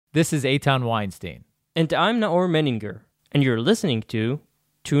This is Eitan Weinstein. And I'm Naor Menninger, and you're listening to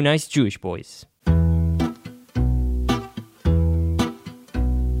Two Nice Jewish Boys.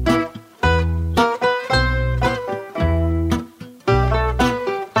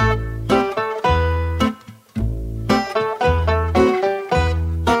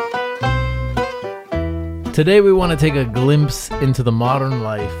 Today we want to take a glimpse into the modern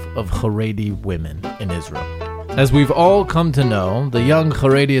life of Haredi women in Israel. As we've all come to know, the young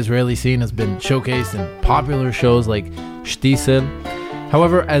Haredi Israeli scene has been showcased in popular shows like Shtisel.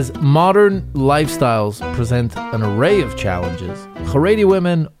 However, as modern lifestyles present an array of challenges, Haredi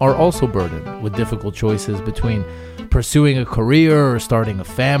women are also burdened with difficult choices between pursuing a career or starting a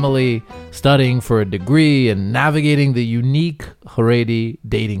family, studying for a degree, and navigating the unique Haredi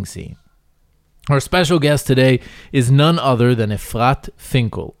dating scene. Our special guest today is none other than Efrat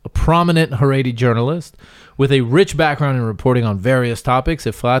Finkel, a prominent Haredi journalist. With a rich background in reporting on various topics,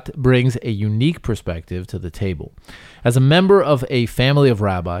 Efrat brings a unique perspective to the table. As a member of a family of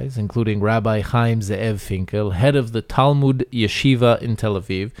rabbis, including Rabbi Haim Ze'ev Finkel, head of the Talmud Yeshiva in Tel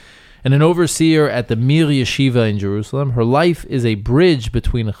Aviv, and an overseer at the Mir Yeshiva in Jerusalem, her life is a bridge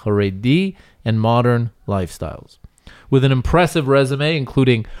between Haredi and modern lifestyles. With an impressive resume,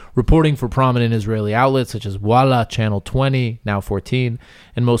 including reporting for prominent Israeli outlets such as Walla, Channel 20, now 14,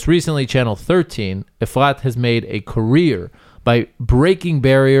 and most recently Channel 13, Efrat has made a career by breaking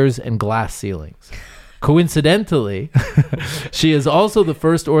barriers and glass ceilings. Coincidentally, she is also the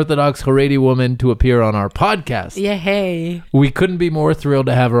first Orthodox Haredi woman to appear on our podcast. Yeah, hey. We couldn't be more thrilled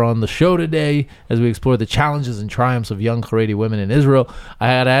to have her on the show today as we explore the challenges and triumphs of young Haredi women in Israel. I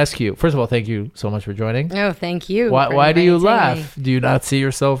had to ask you, first of all, thank you so much for joining. Oh, thank you. Why do you laugh? Do you not see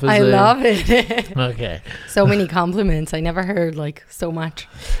yourself as I love it. Okay. So many compliments. I never heard so much.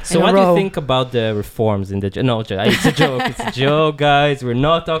 So what do you think about the reforms in the... No, it's a joke. It's a joke, guys. We're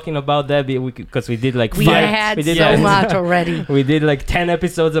not talking about that because we did we had so much already. We did 10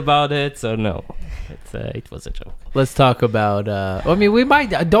 episodes about it, so no. It was a joke. Let's talk about... we might...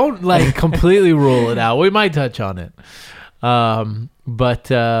 Don't completely rule it out. We might touch on it. But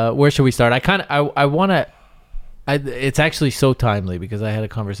where should we start? I want to... It's actually so timely because I had a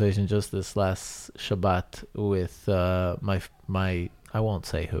conversation just this last Shabbat with my I won't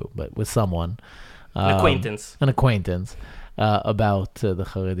say who, but with someone. An acquaintance. About the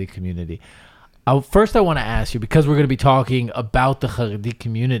Haredi community. First, I want to ask you, because we're going to be talking about the Haredi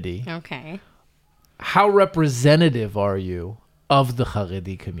community. Okay. How representative are you of the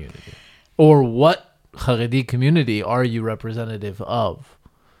Haredi community? Or what Haredi community are you representative of?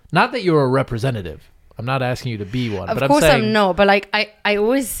 Not that you're a representative. I'm not asking you to be one. Of course I'm not. But I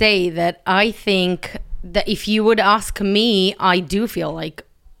always say that I think that if you would ask me, I do feel like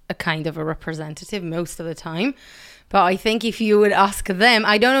a kind of a representative most of the time. But I think if you would ask them,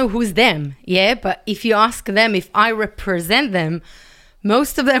 I don't know who's them, yeah? But if you ask them if I represent them,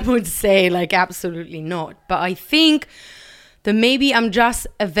 most of them would say absolutely not. But I think that maybe I'm just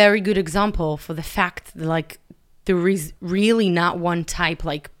a very good example for the fact that there is really not one type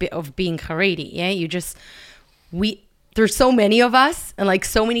of being Haredi, yeah? There's so many of us and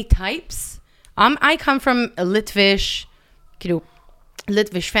so many types. I come from a Litvish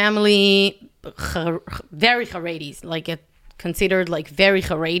family, very Haredis, considered very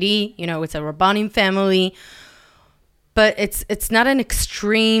Haredi. It's a Rabbanim family, but it's not an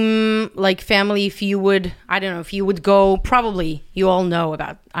extreme family. If you would go, probably you all know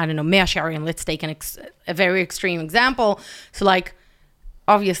about Mea Shearim. Let's take a very extreme example. So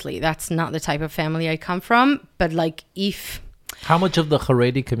obviously that's not the type of family I come from, but if. How much of the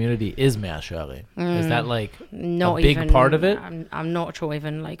Haredi community is Mea Shearim? Is that not a big even, part of it? I'm not sure,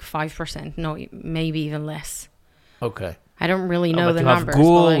 even 5%. No, maybe even less. Okay. I don't really know the numbers. You have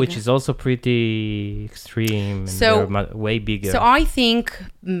Gul, which is also pretty extreme, and they're way bigger. So I think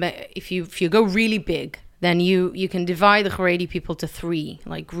if you go really big, then you can divide the Haredi people to 3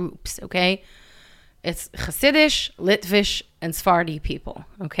 groups, okay? It's Hasidish, Litvish, and Sephardi people,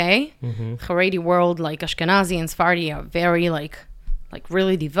 okay? Mm-hmm. Haredi world, Ashkenazi and Sephardi are very, really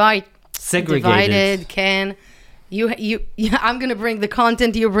segregated. Divided, I'm going to bring the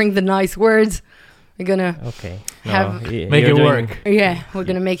content, you bring the nice words. We're going to make it work. Yeah, we're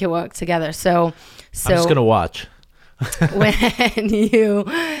going to make it work together. So I'm just going to watch.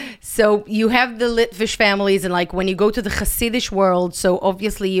 So you have the Litvish families, and when you go to the Hasidish world, so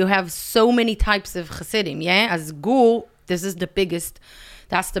obviously you have so many types of Hasidim, yeah? As Gul, this is the biggest,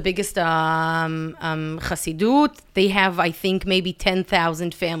 that's the biggest Hasidut. They have, I think, maybe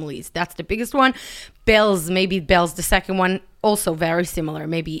 10,000 families. That's the biggest one. Belz, the second one, also very similar,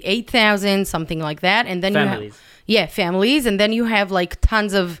 maybe 8,000, something like that. And then Families. families. And then you have like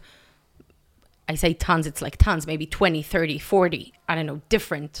tons of, I say tons, it's like tons, maybe 20, 30, 40, I don't know,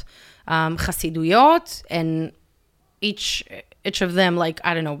 different Chassiduyot, and each of them, like,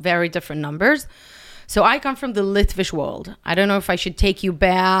 I don't know, very different numbers. So I come from the Litvish world. I don't know if I should take you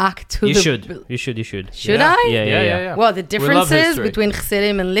back to You the... should. Should Yeah. I? Yeah. Well, the differences history. between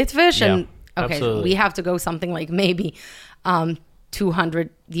Chassidim and Litvish, Yeah, and okay, absolutely. we have to go something like maybe 200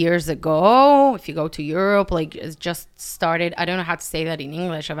 years ago. If you go to Europe, like it's just started. I don't know how to say that in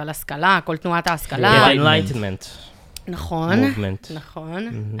English. אבל השכלה, כל תנועת ההשכלה. Yeah, enlightenment. נכון. Movement.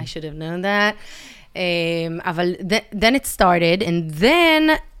 נכון. I should have known that. אבל then it started, and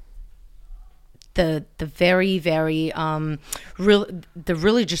then the very, very the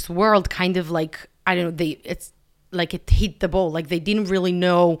religious world kind of like, I don't know, it's like it hit the ball, like they didn't really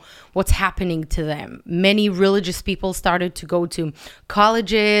know what's happening to them. Many religious people started to go to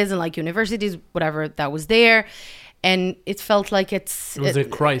colleges and like universities, whatever that was there, and it felt like it was a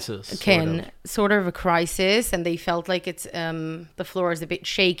crisis. Sort of a crisis, and they felt like it's the floor is a bit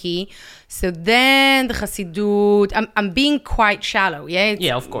shaky. So then the Chassidut, I'm being quite shallow, yeah?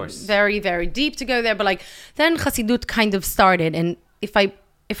 It's Of course. very, very deep to go there, but like then Chassidut kind of started, and if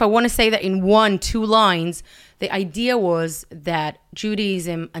I want to say that in 1-2 lines, the idea was that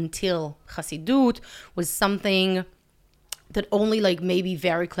Judaism until Chassidut was something that only like maybe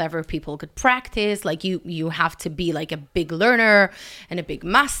very clever people could practice. Like you have to be like a big learner and a big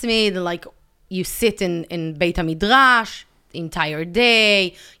masmid, and like you sit in Beit HaMidrash the entire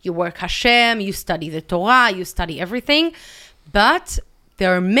day, you work Hashem, you study the Torah, you study everything. But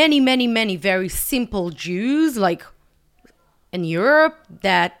there are many, many, many very simple Jews like in Europe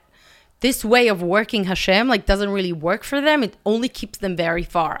that this way of working Hashem like doesn't really work for them. It only keeps them very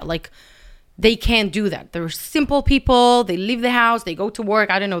far. Like they can't do that. They're simple people. They leave the house. They go to work.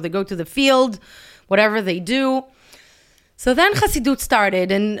 I don't know. They go to the field, whatever they do. So then Chassidut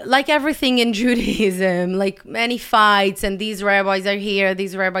started, and like everything in Judaism, like many fights, and these rabbis are here,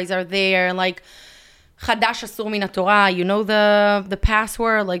 these rabbis are there, and like Chadash Asur Min HaTorah, you know the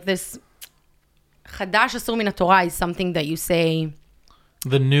password, like this Chadash Asur Min HaTorah is something that you say.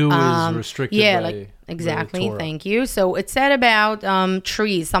 The new is restricted by exactly. the Torah. Thank you. So it said about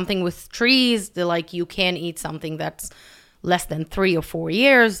trees, something with trees, like you can't eat something that's less than 3 or 4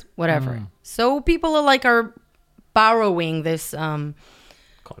 years, whatever. So people are borrowing this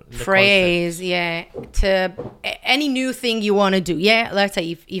phrase, to any new thing you want to do. Yeah, let's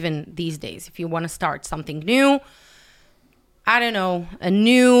say even these days, if you want to start something new, I don't know, a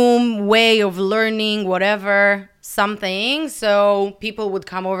new way of learning, whatever, something. So people would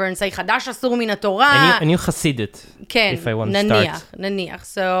come over and say, Chadash Asur Min HaTorah. A new Chassidut, if I want to start. Naniach.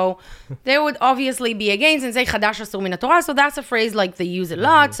 So they would obviously be against and say, Chadash Asur Min HaTorah. So that's a phrase like they use a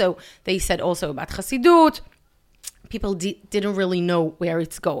lot. So they said also about Chassidut. People didn't really know where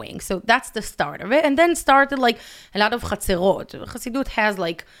it's going. So that's the start of it. And then started like a lot of Chatzerot. Chassidut has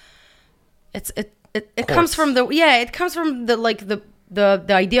like, it comes from the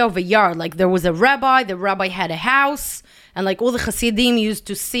idea of a yard. Like there was a rabbi, the rabbi had a house, and like all the Hasidim used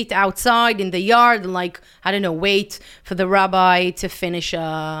to sit outside in the yard and like, I don't know, wait for the rabbi to finish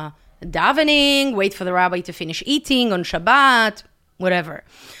davening, wait for the rabbi to finish eating on Shabbat, whatever.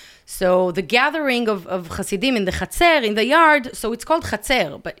 So the gathering of Hasidim in the Chatzer, in the yard, so it's called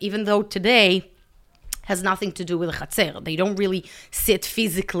Chatzer, but even though today has nothing to do with the Chatzer, they don't really sit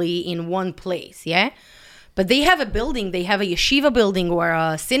physically in one place, yeah? But they have a building, they have a yeshiva building or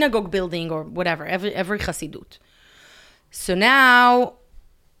a synagogue building or whatever, every Chassidut. So now,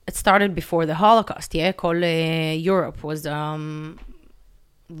 it started before the Holocaust, yeah? Europe was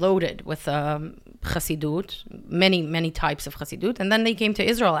loaded with Chassidut, many, many types of Chassidut. And then they came to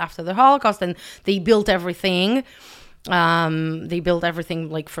Israel after the Holocaust and they built everything. They built everything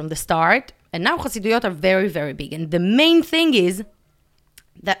like from the start. And now Chassiduyot are very, very big. And the main thing is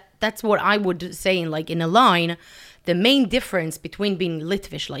that's what I would say in a line. The main difference between being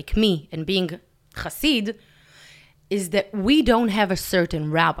Litvish like me and being Chassid is that we don't have a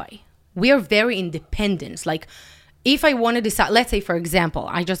certain rabbi. We are very independent. Like if I want to decide, let's say for example,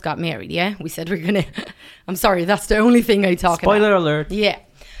 I just got married, yeah? We said we're going to, I'm sorry, that's the only thing I talk about. Spoiler alert. Yeah.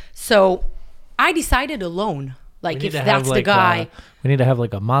 So I decided alone. Like if that's the guy. We need to have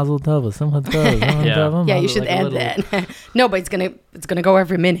like a mazel tov or something. Yeah, you should add that. No, but it's gonna go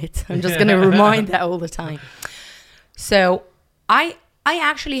every minute. I'm just gonna remind that all the time. So I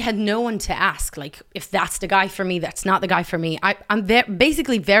actually had no one to ask, like if that's the guy for me, that's not the guy for me. I'm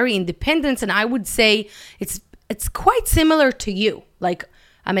basically very independent, and I would say it's quite similar to you. Like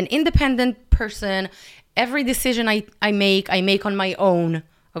I'm an independent person. Every decision I make on my own.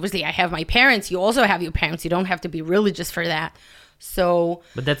 Obviously, I have my parents. You also have your parents. You don't have to be religious for that. So,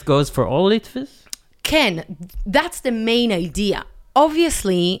 But that goes for all Litvis? That's the main idea.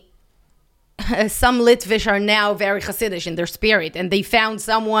 Obviously, some Litvish are now very Hasidish in their spirit, and they found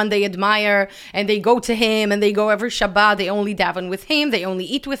someone they admire, and they go to him, and they go every Shabbat, they only daven with him, they only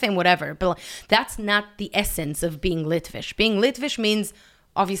eat with him, whatever. But that's not the essence of being Litvish. Being Litvish means,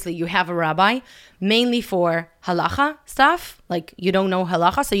 obviously, you have a rabbi, mainly for halacha stuff. Like, you don't know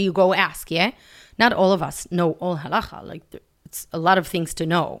halacha, so you go ask, yeah? Not all of us know all halacha. Like, it's a lot of things to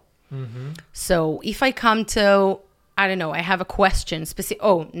know. Mm-hmm. So if I come to, I don't know, I have a question specific.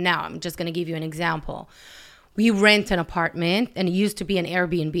 Oh, now I'm just going to give you an example. We rent an apartment, and it used to be an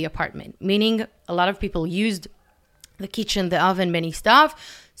Airbnb apartment, meaning a lot of people used the kitchen, the oven, many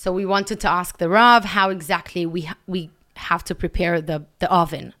stuff. So we wanted to ask the Rav how exactly we have to prepare the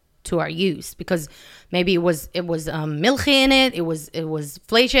oven to our use, because maybe it was milchi in it, it was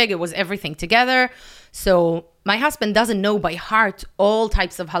fleischig, it was everything together. So my husband doesn't know by heart all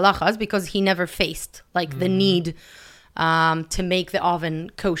types of halachas because he never faced like the need to make the oven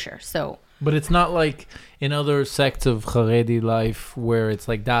kosher. So, but it's not like in other sects of Haredi life where it's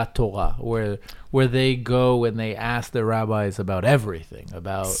like that Torah, where they go and they ask the rabbis about everything,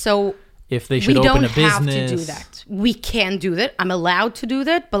 about if they should open a business. We don't have to do that. We can do that. I'm allowed to do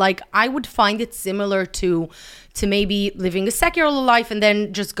that, but like I would find it similar to maybe living a secular life and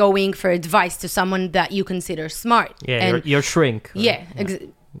then just going for advice to someone that you consider smart. Yeah, and your shrink. Right? Yeah.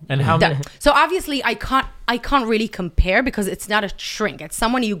 And how many? So obviously I can't really compare because it's not a shrink. It's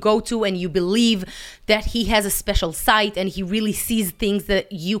someone you go to and you believe that he has a special sight and he really sees things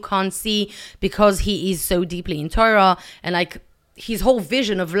that you can't see because he is so deeply in Torah, and like his whole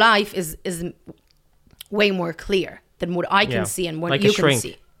vision of life is way more clear than what I can see and what like you can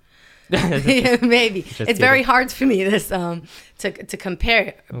see. Maybe it's very hard for me this to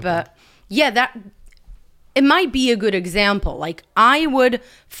compare, but yeah, that it might be a good example. Like I would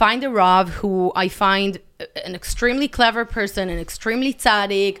find a Rav who I find an extremely clever person, an extremely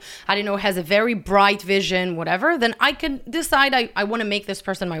tzaddik, I don't know, has a very bright vision, whatever. Then I can decide I want to make this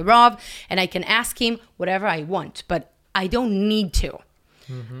person my Rav, and I can ask him whatever I want, but I don't need to.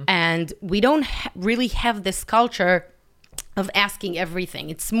 Mm-hmm. And we don't really have this culture of asking everything.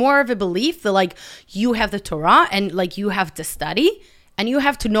 It's more of a belief that like you have the Torah and like you have to study and you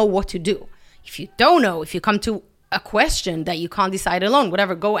have to know what to do. If you don't know, if you come to a question that you can't decide alone,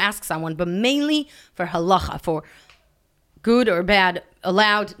 whatever, go ask someone, but mainly for halacha, for good or bad,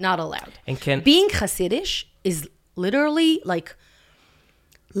 allowed, not allowed. And being Hasidish is literally like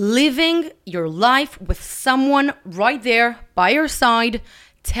living your life with someone right there by your side,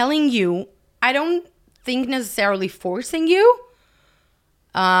 telling you, I don't think necessarily forcing you,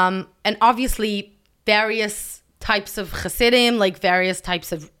 and obviously various types of Hasidim, like various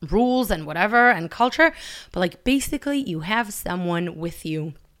types of rules and whatever and culture, but like basically you have someone with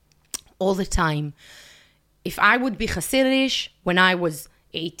you all the time. If I would be Hasidish when I was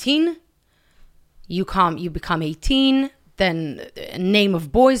 18, you become 18, then a name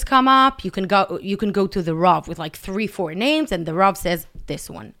of boys come up. You can go to the Rav with like 3-4 names, and the Rav says this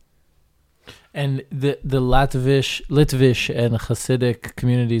one. And the Litvish and Hasidic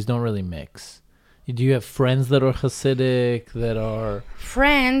communities don't really mix. Do you have friends that are Hasidic, that are...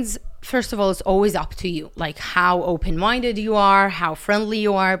 Friends, first of all, it's always up to you. Like how open-minded you are, how friendly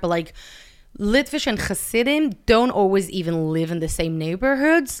you are. But like Litvish and Hasidim don't always even live in the same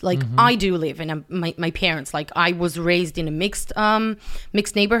neighborhoods. Like I do live in my parents. Like I was raised in a mixed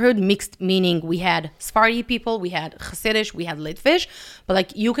neighborhood. Mixed meaning we had Sephardi people, we had Hasidish, we had Litvish. But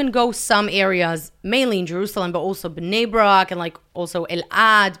like you can go some areas, mainly in Jerusalem, but also Bnei Brak and like also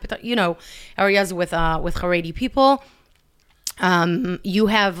Elad, but you know, areas with Haredi people. You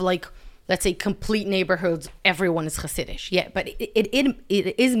have like, let's say, complete neighborhoods, everyone is Hasidish. Yeah, but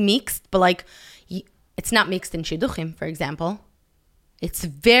it is mixed, but like, it's not mixed in Shidduchim, for example. It's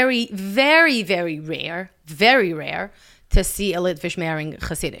very, very, very rare to see a Litvish marrying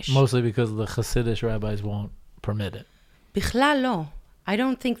Hasidish. Mostly because the Hasidish rabbis won't permit it. Bichlal lo. I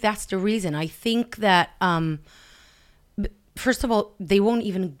don't think that's the reason. I think that, first of all, they won't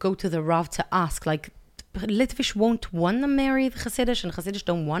even go to the Rav to ask, like, Litvish won't want to marry the Hasidish, and Hasidish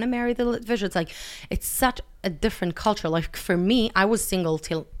don't want to marry the Litvish. It's like, it's such a different culture. Like for me, I was single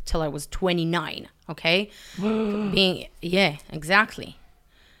till I was 29. Okay, yeah, exactly.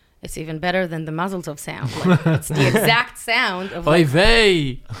 It's even better than the Mazel Tov sound. Like, it's the exact sound of like,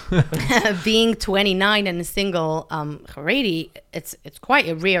 being 29 and a single Haredi. It's quite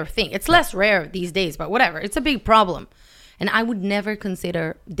a rare thing. It's less rare these days, but whatever. It's a big problem. And I would never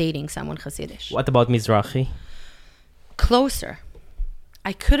consider dating someone Hasidish. What about Mizrahi? Closer.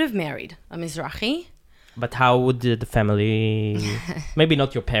 I could have married a Mizrahi. But how would the family, maybe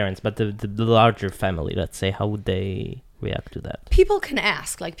not your parents, but the larger family, let's say, how would they react to that? People can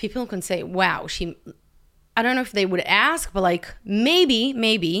ask, like people can say, wow, I don't know if they would ask, but like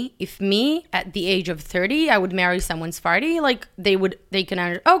maybe if me at the age of 30, I would marry someone Sephardi, like they can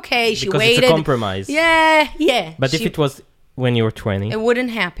understand, okay, she because waited. It's a compromise. Yeah. But if it was when you were 20? It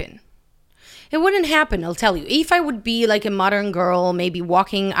wouldn't happen. It wouldn't happen, I'll tell you. If I would be like a modern girl, maybe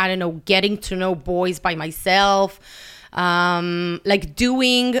walking, I don't know, getting to know boys by myself, like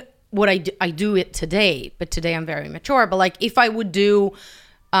doing what I do it today. But today I'm very mature. But like if I would do,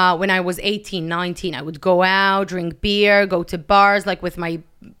 when I was 18, 19, I would go out, drink beer, go to bars, like with my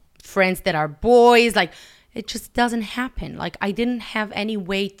friends that are boys. Like it just doesn't happen. Like I didn't have any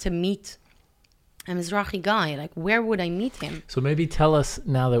way to meet a Mizrahi guy. Like where would I meet him? So maybe tell us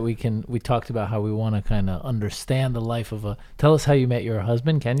now that we talked about how we want to kind of understand the life of tell us how you met your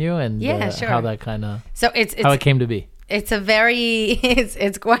husband, can you? And sure. How that kind of, so how it came to be. It's a very,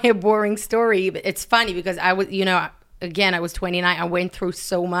 it's quite a boring story, but it's funny because I was, again, I was 29. I went through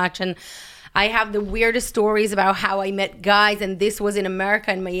so much and I have the weirdest stories about how I met guys. And this was in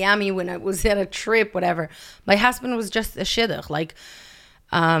America, in Miami, when I was at a trip, whatever. My husband was just a shidduch. Like,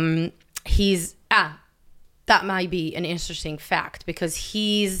 that might be an interesting fact because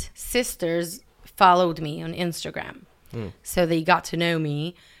his sisters followed me on Instagram. So they got to know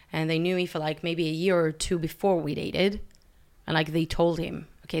me and they knew me for like maybe a year or two before we dated. And like they told him,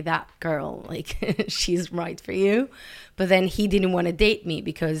 okay, that girl, like she's right for you. But then he didn't want to date me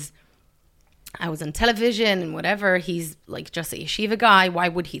because I was on television and whatever. He's like just a yeshiva guy. Why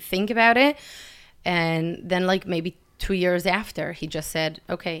would he think about it? And then like maybe 2 years after, he just said,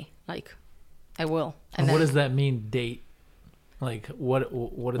 okay, like I will. And what does that mean, date? Like what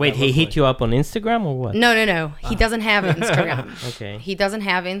Wait, he hit you up on Instagram or what? No. He doesn't have Instagram. Okay. He doesn't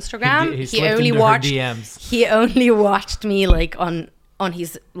have Instagram. He only watched DMs. He only watched me like on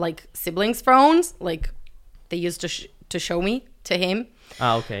his like siblings' phones. Like they used to show me to him.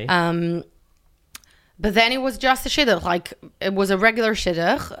 Okay. But then it was just a shidduch. Like it was a regular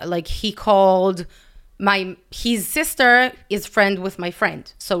shidduch. Like he called his sister is friend with my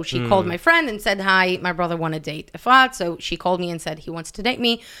friend. So she called my friend and said, hi, my brother want to date Efrat. So she called me and said he wants to date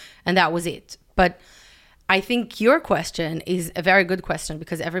me. And that was it. But I think your question is a very good question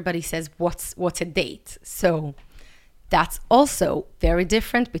because everybody says, what's a date? So that's also very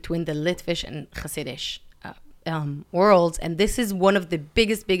different between the Litvish and Hasidish worlds. And this is one of the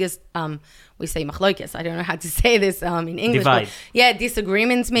biggest, we say machloikes. I don't know how to say this in English. Divide. But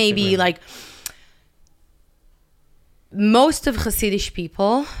disagreements maybe. Like most of Hasidish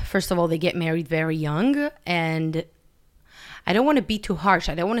people, first of all, they get married very young. And I don't want to be too harsh.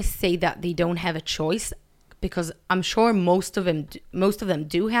 I don't want to say that they don't have a choice because I'm sure most of them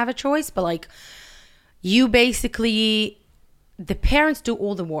do have a choice. But like you basically, the parents do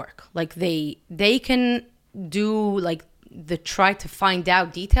all the work. Like they can do like try to find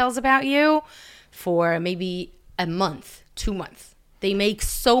out details about you for maybe a month, 2 months. They make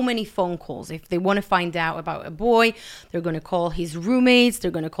so many phone calls. If they want to find out about a boy, they're going to call his roommates.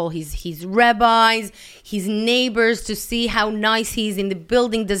 They're going to call his rabbis, his neighbors to see how nice he is in the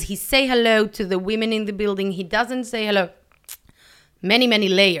building. Does he say hello to the women in the building? He doesn't say hello. Many, many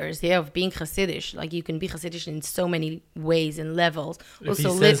layers, of being Hasidish. Like you can be Hasidish in so many ways and levels. If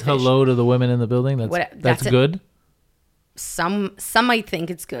also, he says hello to the women in the building, that's good? Some might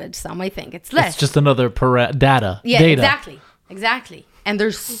think it's good. Some might think it's less. It's just another data. Yeah, data. Exactly. And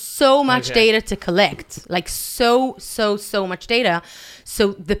there's so much data to collect, like so much data.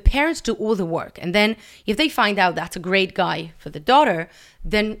 So the parents do all the work. And then if they find out that's a great guy for the daughter,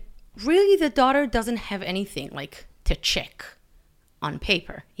 then really the daughter doesn't have anything like to check on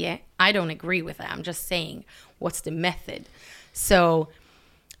paper. Yeah, I don't agree with that. I'm just saying what's the method. So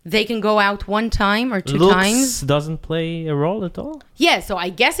they can go out one time or two times. Doesn't play a role at all? Yeah, so I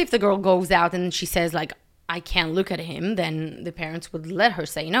guess if the girl goes out and she says like, I can't look at him, then the parents would let her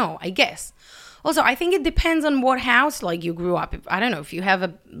say no, I guess. Also, I think it depends on what house like you grew up. I don't know, if you have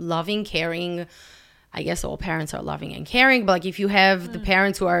a loving, caring, I guess all parents are loving and caring, but like if you have the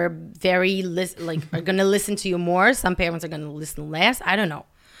parents who are very, are going to listen to you more, some parents are going to listen less, I don't know.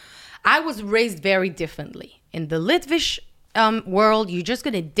 I was raised very differently. In the Litvish world, you're just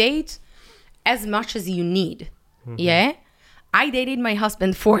going to date as much as you need. Mm-hmm. Yeah? I dated my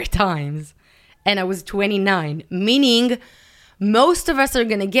husband 4 times. And I was 29, meaning most of us are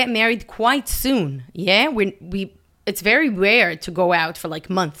going to get married quite soon. Yeah, it's very rare to go out for like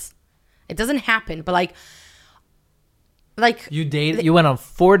months. It doesn't happen. But like like You went on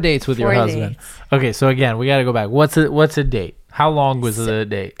 4 dates with your 4 husband. dates. Okay, so again, we got to go back. What's a date? How long was the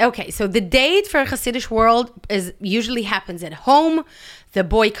date? Okay, so the date for a Hasidic world usually happens at home. The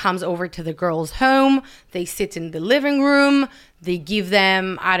boy comes over to the girl's home. They sit in the living room. They give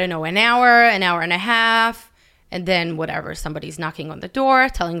them, I don't know, an hour and a half. And then whatever, somebody's knocking on the door,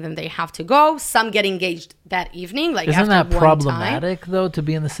 telling them they have to go. Some get engaged that evening. Like Isn't after that one problematic, though, to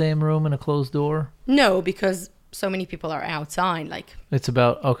be in the same room in a closed door? No, because so many people are outside. Like It's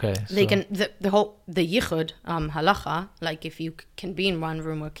about, okay. they so- can, the yichud, halacha, like if you can be in one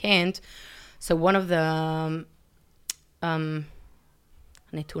room or can't. So one of the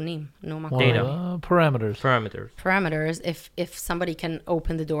netunim, no Well, makor, parameters, if somebody can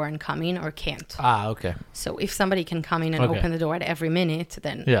open the door and come in or can't. Okay. So if somebody can come in and Okay. open the door at every minute,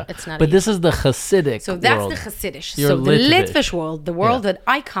 then Yeah. it's not. But a this is the Hasidic so that's world. the Hasidic. You're So the Litvish. Litvish world, the world that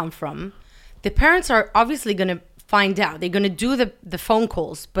I come from, the parents are obviously going to find out. They're going to do the phone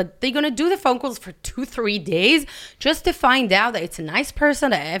calls, but they're going to do the phone calls for 2-3 days just to find out that it's a nice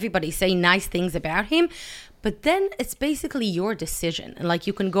person, that everybody say nice things about him. But then it's basically your decision. And like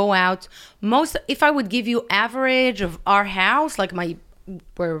you can go out if I would give you average of our house, like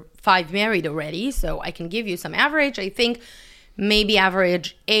we're 5 married already, so I can give you some average. I think maybe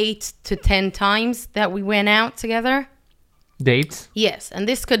average 8 to 10 times that we went out together. Dates? Yes, and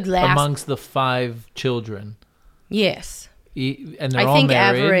this could last. Amongst the 5 children. Yes. And they're I all think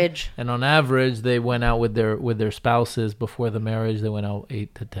married. average. And on average, they went out with their spouses before the marriage. They went out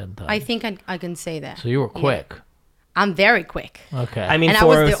 8 to 10 times. I think I can say that. So you were quick. I'm very quick. Okay. I mean, And I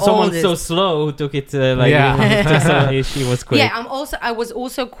was for the someone so oldest. slow who took it she was quick. Yeah, I was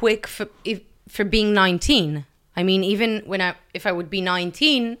also quick for being 19. I mean, even if I would be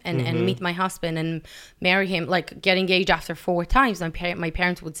 19 and meet my husband and marry him, like get engaged after 4 times, my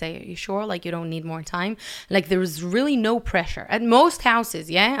parents would say, "Are you sure? Like you don't need more time?" Like there was really no pressure at most houses.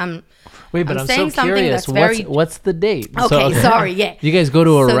 Yeah, Wait, but I'm I'm saying so something curious. that's very- What's the date? Okay, sorry. Yeah, You guys go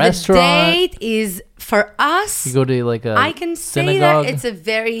to a so restaurant? The date is for us. You go to like a I can say synagogue? that it's a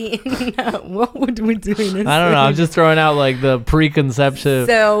very. No, what would we do in a I don't know. I'm just throwing out like the preconception.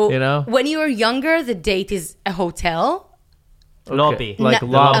 So you know, when you were younger, the date is a hotel. Okay. Lobby. Like No-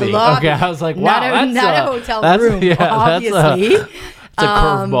 lobby. a lobby. Okay, I was like, wow, not a hotel that's, room, yeah, obviously. That's a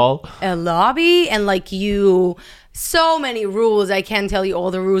curveball. A lobby, and like so many rules. I can't tell you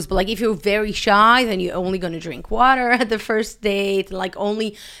all the rules, but like if you're very shy, then you're only going to drink water at the first date. Like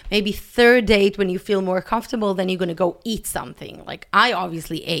only maybe third date, when you feel more comfortable, then you're going to go eat something. Like I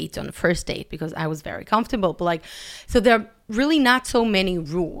obviously ate on the first date because I was very comfortable. But like, so there are really not so many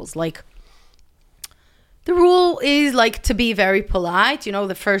rules. Like the rule is like to be very polite,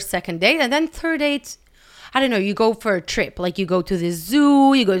 the first, second date, and then third date, I don't know, you go for a trip. Like you go to the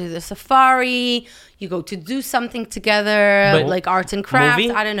zoo, you go to the safari, you go to do something together, But like arts and crafts.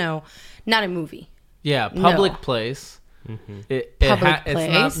 movie? I don't know. Not a movie. Yeah, public No. place. Public It's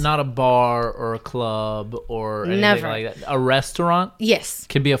place. not a bar or a club or anything Never. like that. A restaurant Yes,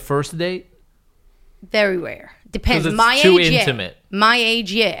 can be a first date. very rare. Depends. 'Cause it's My too age, intimate. Yeah. My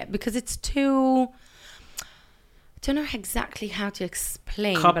age, yeah, because it's too. I don't know exactly how to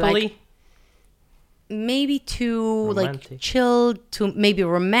explain. But like, Coupley. maybe too Romantic. like chilled, to maybe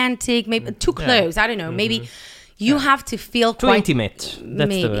romantic, maybe too close. I don't know. Maybe you have to feel Too quite intimate. That's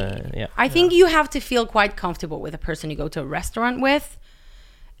maybe. yeah. I think you have to feel quite comfortable with the person you go to a restaurant with,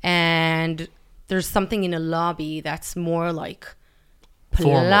 and there's something in a lobby that's more like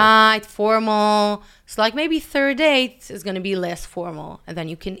polite, formal. So like maybe third date is going to be less formal, and then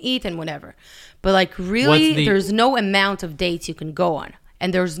you can eat and whatever. But like really, there's no amount of dates you can go on,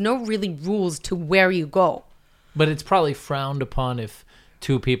 and there's no really rules to where you go. But it's probably frowned upon if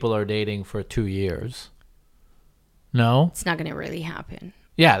 2 people are dating for 2 years. No? It's not going to really happen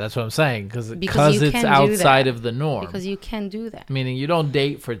Yeah, that's what I'm saying. Because you it's can do outside that. of the norm. because you can do that. Meaning you don't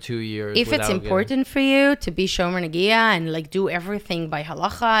date for 2 years. If it's without important for you to be shomer nagia and like do everything by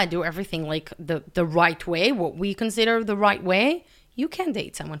halacha, do everything like the right way, what we consider the right way, you can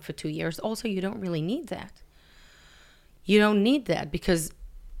date someone for 2 years. Also, you don't really need that. You don't need that because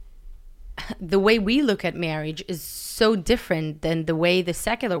the way we look at marriage is so different than the way the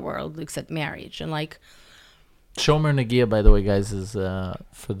secular world looks at marriage. And like, Shomer Nagia, by the way, guys, is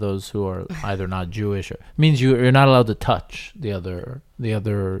for those who are either not Jewish, or means you're not allowed to touch the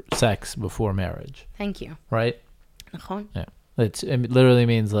other sex before marriage, thank you. right? Nachon? Yeah, it literally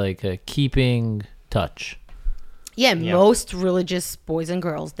means like keeping touch. Yeah, Yeah. most religious boys and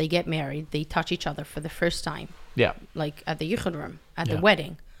girls, they get married, they touch each other for the first time, Yeah, like at the yichud room, at the Yeah.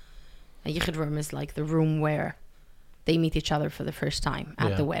 wedding. A yichud room is like the room where they meet each other for the first time at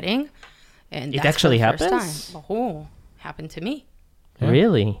Yeah. the wedding. And It that's for actually the first happens? time. Oh, happened to me. Yeah.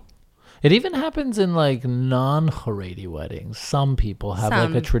 Really? It even happens in like non-Haredi weddings. Some people have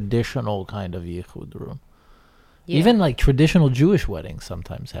like a traditional kind of yichud room. Yeah. Even like traditional Jewish weddings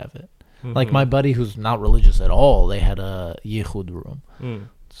sometimes have it. Mm-hmm. Like my buddy who's not religious at all, they had a yichud room.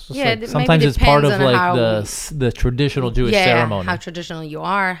 It's just like, sometimes it's part of like the traditional Jewish ceremony. How traditional you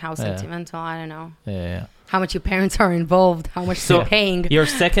are, how sentimental, I don't know. Yeah. How much your parents are involved, how much they're paying. Your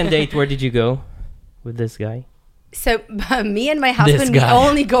second date, where did you go with this guy? So me and my husband, we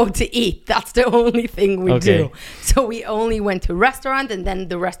only go to eat. That's the only thing we do. So we only went to restaurant, and then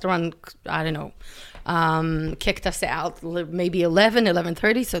the restaurant, I don't know, kicked us out maybe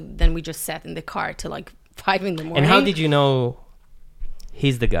 11:30. So then we just sat in the car till like 5 in the morning. And how did you know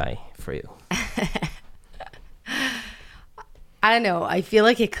he's the guy for you? I don't know. I feel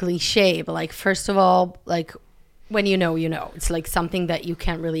like a cliche, but like, first of all, like when you know, it's like something that you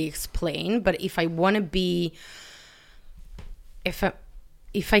can't really explain. But if I want to be, if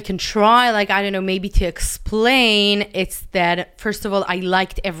I can try, like, I don't know, maybe to explain, it's that, first of all, I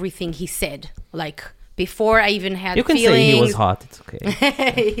liked everything he said. Like, before I even had You can feelings, say he was hot. It's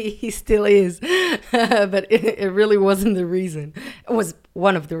okay. He still is. But it really wasn't the reason. It was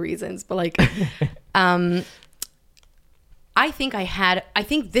one of the reasons. But like, I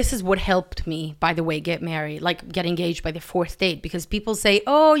think this is what helped me, by the way, get married, like get engaged by the 4th date. Because people say,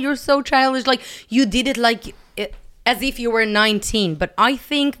 oh, you're so childish. Like, you did it like as if you were 19. But I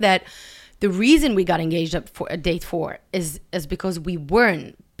think that the reason we got engaged for a date 4 is because we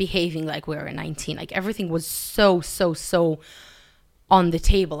weren't behaving like we were 19. Like, everything was so on the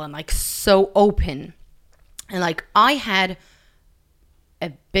table and like so open. And like, I had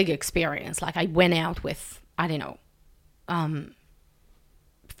a big experience. Like, I went out with, I don't know,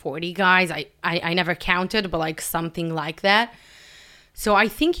 40 guys. I never counted, but like something like that. So I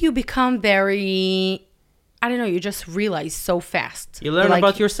think you become very, I don't know, you just realize so fast. You learn like,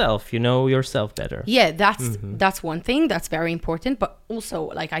 about yourself. You know yourself better. Yeah, that's one thing. That's very important. But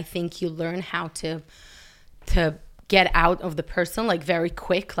also, like, I think you learn how to get out of the person, like, very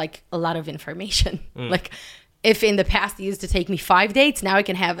quick, like a lot of information. Like, if in the past it used to take me 5 dates, now I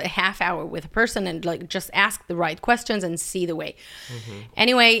can have a half hour with a person and like just ask the right questions and see the way.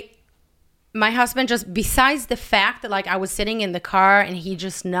 Anyway, my husband, just besides the fact that like I was sitting in the car and he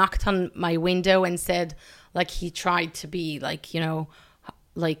just knocked on my window and said, like, he tried to be like, you know,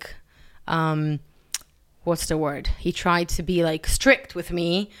 like, what's the word? He tried to be like strict with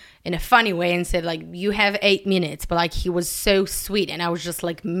me in a funny way and said like, you have 8 minutes, but like, he was so sweet. And I was just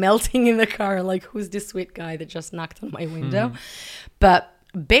like melting in the car. Like, who's this sweet guy that just knocked on my window? But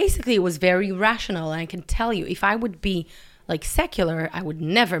basically it was very rational. And I can tell you, if I would be like secular, I would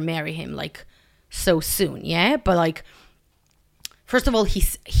never marry him like so soon. Yeah. But like, first of all,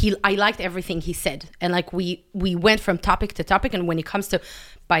 I liked everything he said. And like, we went from topic to topic. And when it comes to,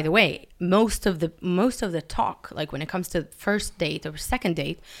 by the way, most of the talk, like when it comes to first date or second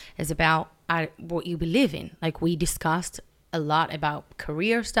date, is about what you believe in. Like, we discussed a lot about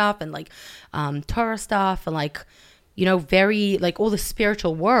career stuff and like Torah stuff and like, you know, very like all the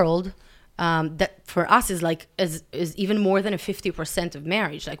spiritual world that for us is like is even more than a 50% of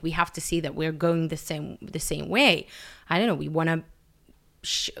marriage. Like, we have to see that we're going the same way. I don't know. We want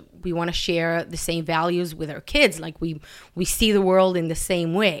to share the same values with our kids. Like, we see the world in the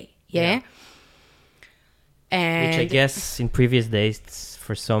same way. Yeah. And which I guess in previous days,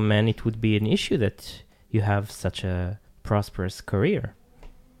 for some men, it would be an issue that you have such a prosperous career.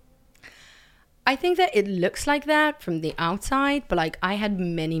 I think that it looks like that from the outside, but like, I had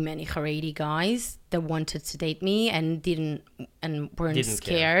many Haredi guys that wanted to date me and weren't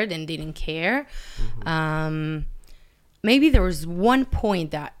scared and didn't care. Maybe there was one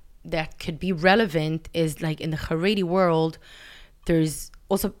point that could be relevant is like, in the Haredi world, there's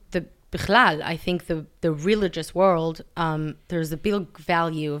also the Bichlal, I think the religious world, there's a big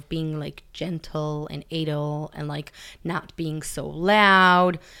value of being like gentle and edel and like not being so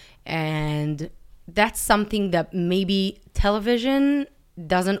loud. And that's something that maybe television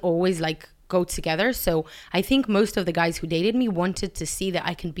doesn't always like go together. So I think most of the guys who dated me wanted to see that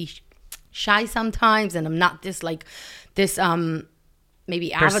I can be shy sometimes and I'm not this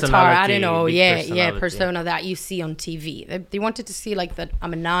maybe avatar, I don't know, persona that you see on TV. They wanted to see like that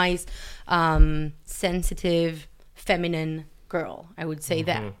I'm a nice, sensitive, feminine girl. I would say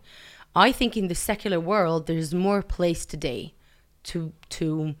that. I think in the secular world, there's more place today to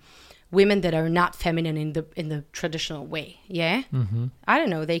women that are not feminine in the traditional way. Yeah, I don't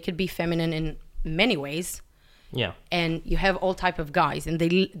know. They could be feminine in many ways. Yeah, and you have all type of guys, and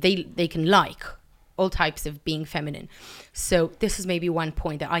they can like all types of being feminine. So this is maybe one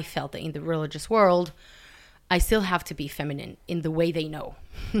point that I felt that in the religious world, I still have to be feminine in the way they know.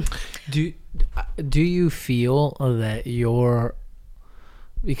 Do you feel that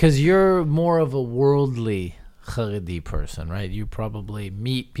because you're more of a worldly Haredi person, right? You probably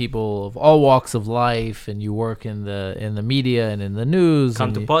meet people of all walks of life, and you work in the media and in the news.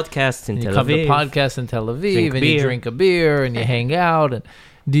 Come to podcasts in Tel Aviv. You come to podcasts in Tel Aviv, and you drink a beer, and you hang out. And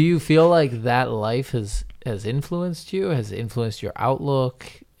do you feel like that life has influenced you, has influenced your outlook,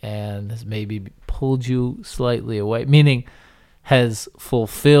 and has maybe pulled you slightly away? Meaning, has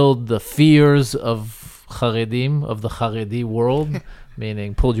fulfilled the fears of Haredim, of the Haredi world,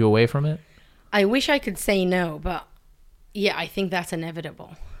 meaning pulled you away from it? I wish I could say no, but yeah, I think that's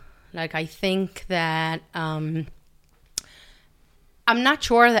inevitable. Like, I think that I'm not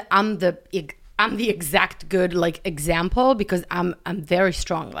sure that I'm the exact good like example, because I'm very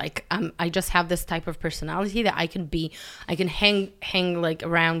strong. Like, I just have this type of personality that I can hang like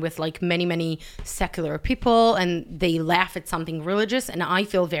around with like many secular people, and they laugh at something religious, and I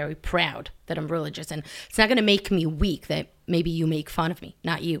feel very proud that I'm religious, and it's not going to make me weak that maybe you make fun of me.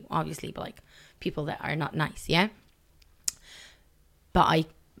 Not you, obviously, but like people that are not nice, yeah? But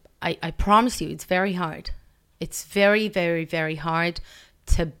I promise you, it's very hard. It's very, very, very hard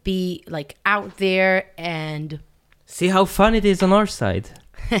to be like out there and see how fun it is on our side.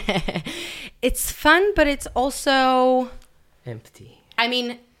 It's fun, but it's also empty. I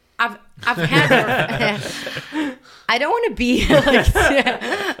mean, I've had I don't want to be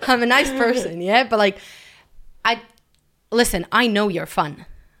like I'm a nice person, yeah, but like listen, I know you're fun.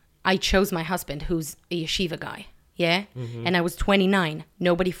 I chose my husband, who's a yeshiva guy, yeah? Mm-hmm. And I was 29.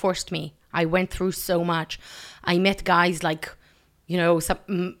 Nobody forced me. I went through so much. I met guys like, you know,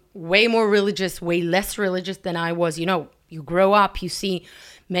 some way more religious, way less religious than I was. You know, you grow up, you see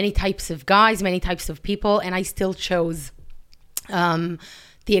many types of guys, many types of people, and I still chose the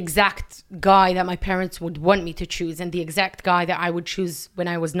exact guy that my parents would want me to choose, and the exact guy that I would choose when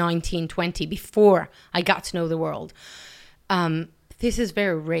I was 19, 20, before I got to know the world. This is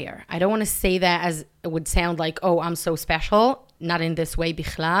very rare. I don't want to say that as it would sound like, oh, I'm so special. Not in this way,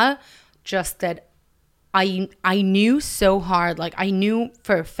 bichlal. Just that I knew so hard. Like, I knew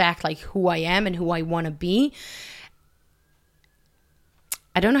for a fact, like, who I am and who I want to be.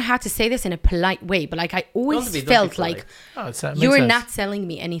 I don't know how to say this in a polite way, but like, I always felt like you are not selling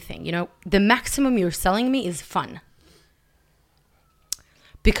me anything. You know, the maximum you're selling me is fun.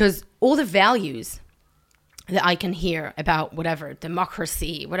 Because all the values that I can hear about whatever,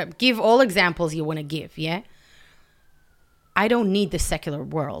 democracy, whatever, give all examples you want to give, yeah? I don't need the secular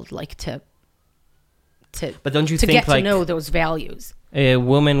world, like, but don't you to think, get like, to know those values. A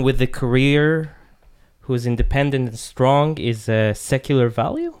woman with a career who's independent and strong is a secular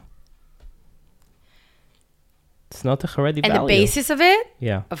value? It's not a Haredi value. And the basis of it?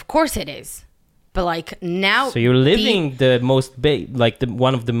 Yeah. Of course it is. But like now, so you're living the most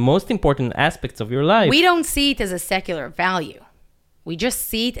one of the most important aspects of your life. We don't see it as a secular value. We just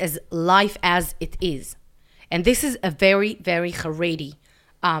see it as life as it is, and this is a very, very Haredi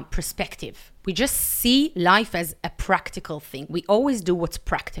perspective. We just see life as a practical thing. We always do what's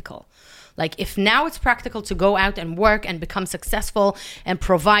practical. Like, if now it's practical to go out and work and become successful and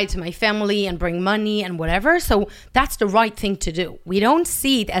provide to my family and bring money and whatever, so that's the right thing to do. We don't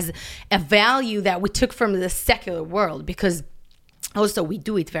see it as a value that we took from the secular world, because also we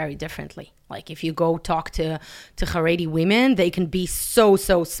do it very differently. Like, if you go talk to Haredi women, they can be so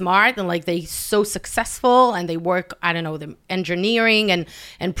smart, and like they so successful, and they work, I don't know, the engineering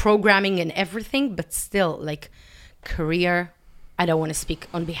and programming and everything, but still, like, career, I don't want to speak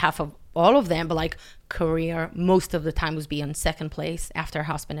on behalf of all of them, but like career most of the time was be on second place after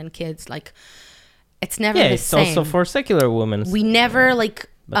husband and kids. Like, it's never the same. Yeah, it's also for secular women. We never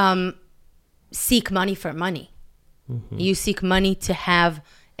seek money for money. Mm-hmm. You seek money to have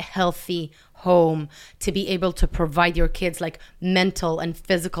a healthy home, to be able to provide your kids like mental and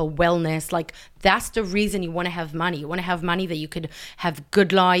physical wellness. Like, that's the reason you want to have money. You want to have money that you could have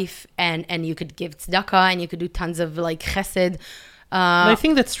good life, and you could give tzedakah, and you could do tons of like chesed. I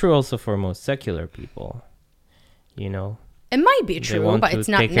think that's true also for most secular people, you know. It might be true, but it's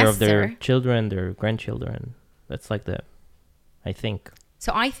not necessary. They want to take care of their children, their grandchildren. That's like I think.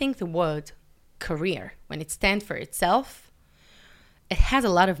 So I think the word career, when it stands for itself, it has a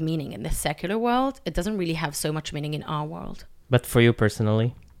lot of meaning in the secular world. It doesn't really have so much meaning in our world. But for you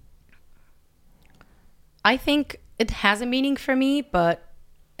personally? I think it has a meaning for me, but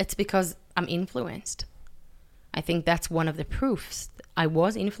it's because I'm influenced. I think that's one of the proofs. I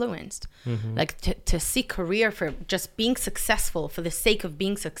was influenced. Mm-hmm. Like, to seek career for just being successful for the sake of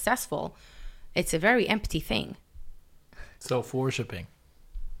being successful, it's a very empty thing. Self-worshipping.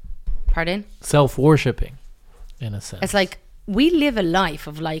 Pardon? Self-worshipping. in a sense. It's like we live a life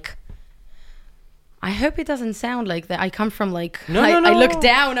of like, I hope it doesn't sound like that. I come from like, I look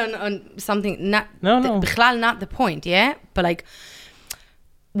down on something, not the point, yeah? But like,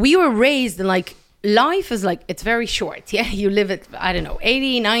 we were raised in like, life is like, it's very short, yeah? You live it, I don't know,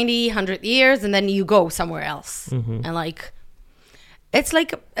 80, 90, 100 years, and then you go somewhere else. And like, it's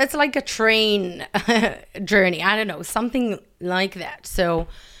like a train journey. I don't know, something like that. So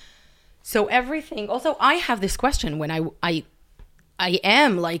everything, also I have this question when I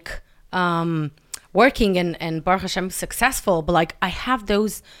am like, working and Baruch Hashem successful, but like I have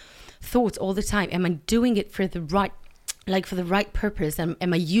those thoughts all the time. Am I doing it for the right purpose? Am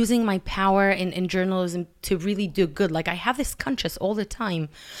I using my power in journalism to really do good? Like I have this conscious all the time.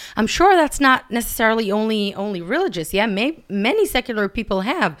 I'm sure that's not necessarily only religious. Yeah, many secular people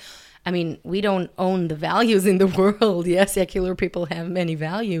have. I mean, we don't own the values in the world. Yeah, secular people have many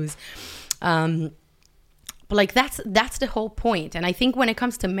values. But like that's the whole point. And I think when it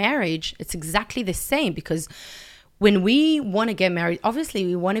comes to marriage, it's exactly the same, because when we want to get married, obviously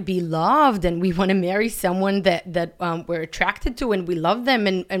we want to be loved and we want to marry someone that we're attracted to and we love them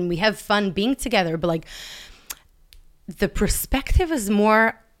and we have fun being together. But like the perspective is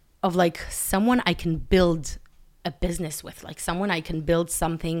more of like someone I can build a business with, like someone I can build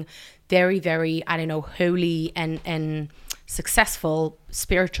something very, very, I don't know, holy and successful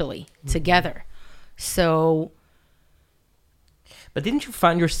spiritually together. So, but didn't you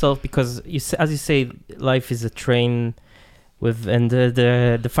find yourself, because as you say, life is a train and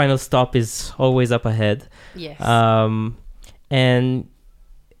the final stop is always up ahead. Yes. And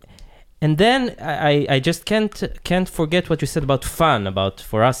then I just can't forget what you said about fun. About,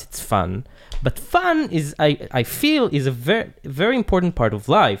 for us it's fun, but fun is I feel is a very, very important part of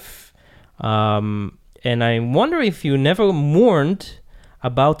life. And I wonder if you never mourned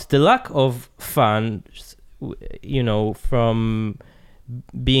about the lack of fun, you know, from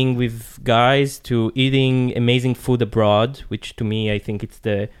being with guys to eating amazing food abroad, which to me, I think it's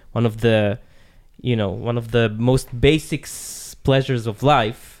one of the most basic pleasures of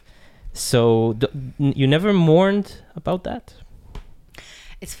life. So you never mourned about that?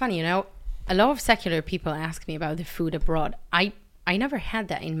 It's funny, you know, a lot of secular people ask me about the food abroad. I never had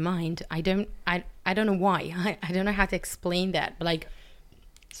that in mind. I don't know why. I don't know how to explain that, but like,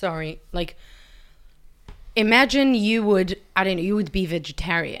 like imagine you would be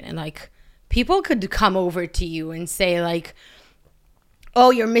vegetarian and like people could come over to you and say like, oh,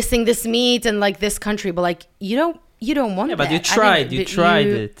 you're missing this meat in like this country, but like you don't want that. But you tried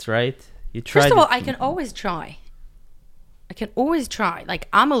it, right? You tried. First of all, I can always try. Like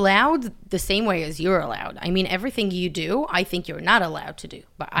I'm allowed the same way as you're allowed. I mean, everything you do, I think you're not allowed to do,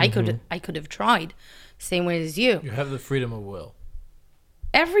 but I could have tried same way as you. You have the freedom of will.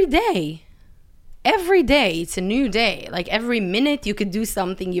 Every day it's a new day. Like every minute you could do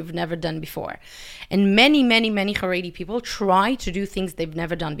something you've never done before. And many Haredi people try to do things they've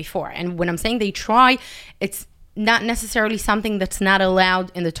never done before. And when I'm saying they try, it's not necessarily something that's not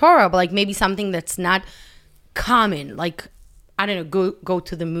allowed in the Torah, but like maybe something that's not common. Like, I don't know, go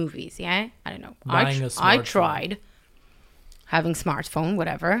to the movies, yeah? I don't know. I tried having smartphone,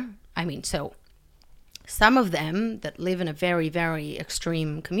 whatever. I mean, so some of them that live in a very, very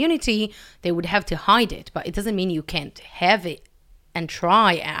extreme community, they would have to hide it. But it doesn't mean you can't have it and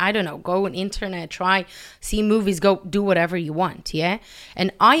try. I don't know, go on internet, try, see movies, go do whatever you want, yeah?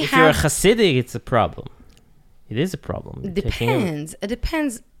 And if you're a Hasidic, it's a problem. It is a problem. It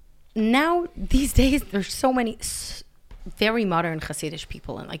depends. Now, these days, there's so many very modern Hasidic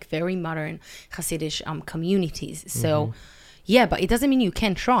people and like very modern Hasidic communities. So... yeah, but it doesn't mean you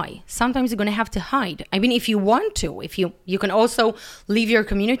can't try. Sometimes you're going to have to hide. I mean, if you want to, you can also leave your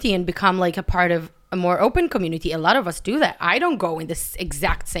community and become like a part of a more open community. A lot of us do that. I don't go in this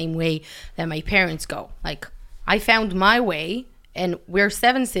exact same way that my parents go. Like, I found my way, and we're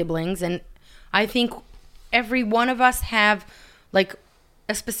 7 siblings, and I think every one of us have like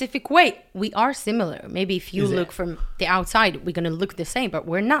a specific way. We are similar. Maybe if you look from the outside, we're going to look the same, but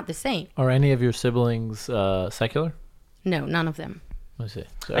we're not the same. Are any of your siblings secular? No, none of them. I see.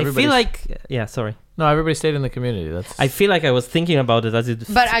 So I feel like, sorry. No, everybody stayed in the community. I feel like I was thinking about it as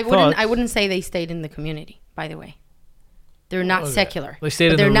it. But I wouldn't say they stayed in the community. By the way, they're not secular. They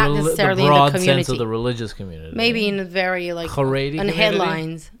stayed in they're not necessarily the broad in the community. sense of the religious community. Maybe in a very like Haredi on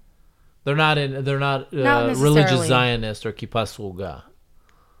headlines. They're not religious Zionist or Kippah Sruga.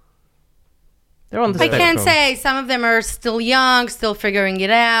 They're on the spectrum. I can't say. Some of them are still young, still figuring it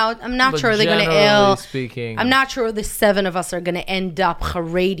out. I'm not sure they're going to I'm not sure the 7 of us are going to end up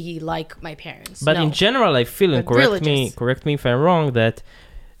Haredi like my parents. But in general, I feel, and correct me if I'm wrong, that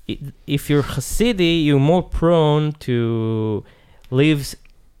if you're Hasidic, you're more prone to leave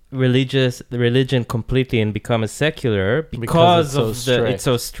religion completely and become a secular because it's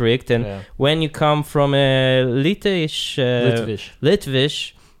so strict. And when you come from a Litvish,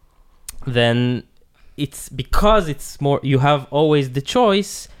 then it's because it's more, you have always the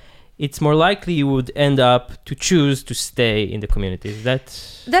choice, it's more likely you would end up to choose to stay in the community.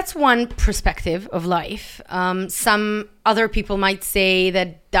 That's one perspective of life. Some other people might say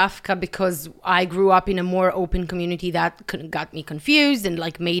that dafka, because I grew up in a more open community, that got me confused and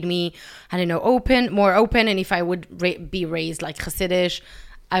like made me, I don't know, more open. And if I would be raised like Hasidic,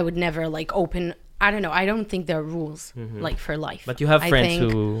 I would never like open. I don't know. I don't think there are rules like for life. But you have friends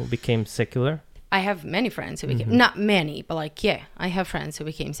who became secular? I have many friends who became, not many, but like, yeah, I have friends who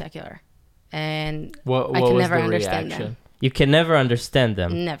became secular. And what I can was never the understand reaction? them. You can never understand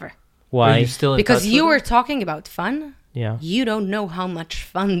them. Never. Why? Are you still in Because touch you with were them? talking about fun. Yeah. You don't know how much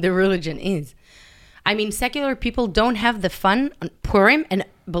fun the religion is. I mean, secular people don't have the fun on Purim. And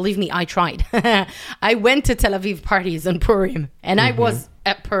believe me, I tried. I went to Tel Aviv parties on Purim. And I was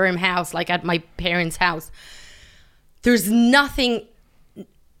at Purim house, like at my parents' house. There's nothing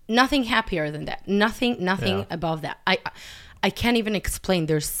happier than that. Nothing above that. I can't even explain.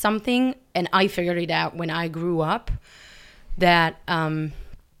 There's something, and I figured it out when I grew up, that my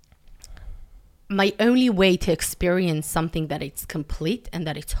only way to experience something that it's complete and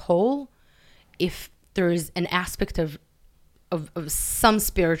that it's whole, if there's an aspect of some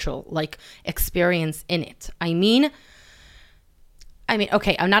spiritual like experience in it. I mean,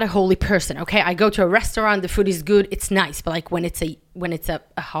 okay, I'm not a holy person. Okay, I go to a restaurant, the food is good, it's nice. But like when it's a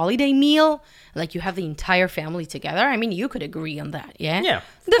holiday meal, like you have the entire family together. I mean, you could agree on that, yeah. Yeah,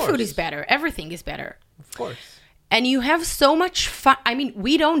 the food is better. Everything is better, of course. And you have so much fun. I mean,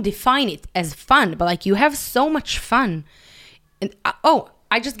 we don't define it as fun, but like you have so much fun. And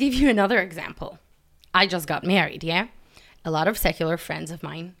I just gave you another example. I just got married, yeah. A lot of secular friends of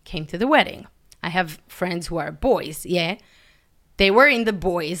mine came to the wedding. I have friends who are boys, yeah. They were in the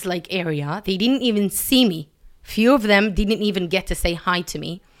boys like area. They didn't even see me. Few of them didn't even get to say hi to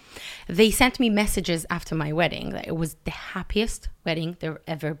me. They sent me messages after my wedding that it was the happiest wedding they've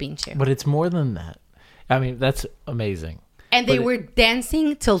ever been to. But it's more than that. I mean, that's amazing. And they were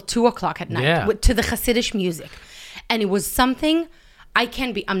dancing till 2:00 at night to the Hasidic music. And it was something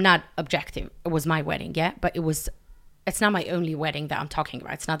I'm not objective. It was my wedding, yeah? But it's not my only wedding that I'm talking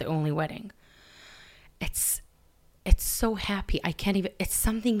about. It's not the only wedding. It's so happy. I can't even, it's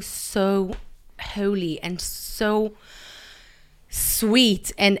something so holy and so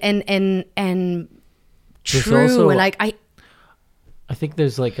sweet and true. Also, and like I think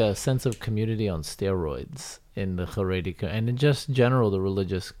there's like a sense of community on steroids in the Haredi, and in just general, the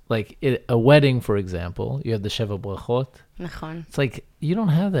religious, like a wedding, for example, you have the Sheva Brachot. It's like, you don't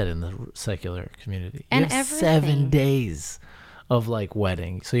have that in the secular community. You have 7 days of like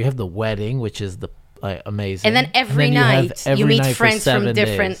wedding. So you have the wedding, which is the amazing. And then every night you meet friends from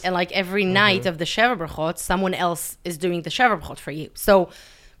different, days. and like every night of the Sheva Brachot, someone else is doing the Sheva Brachot for you. So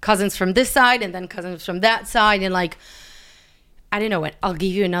cousins from this side and then cousins from that side, and like, I don't know what. I'll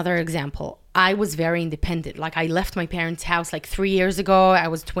give you another example. I was very independent. Like I left my parents' house like 3 years ago. I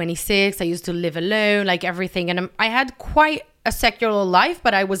was 26. I used to live alone, like everything. And I had quite a secular life,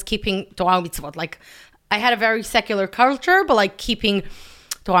 but I was keeping Torah mitzvot. Like I had a very secular culture, but like keeping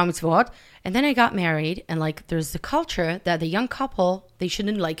Torah mitzvot. And then I got married, and like there's the culture that the young couple, they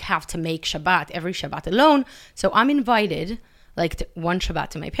shouldn't like have to make Shabbat every Shabbat alone. So I'm invited like one Shabbat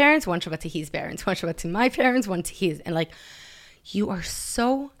to my parents, one Shabbat to his parents, one Shabbat to my parents, one to his. And like, you are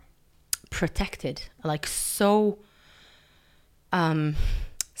so protected, like so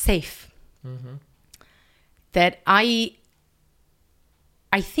safe, that I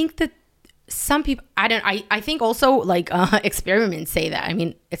think that some people, I think also like experiments say that. I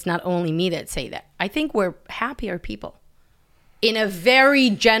mean, it's not only me that say that. I think we're happier people in a very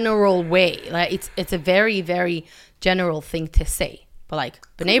general way. Like it's a very, very general thing to say. But like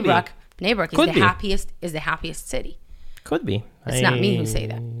Bnei Brak is the happiest city. Could be. It's not me who say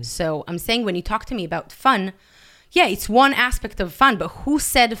that. So I'm saying when you talk to me about fun, yeah, it's one aspect of fun, but who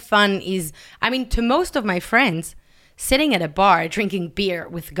said fun is, I mean, to most of my friends, sitting at a bar, drinking beer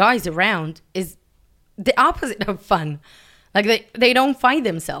with guys around is the opposite of fun. Like they don't find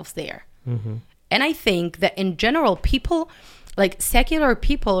themselves there. Mm-hmm. And I think that in general, people, like secular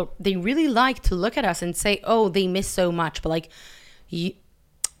people, they really like to look at us and say, oh, they miss so much. But like,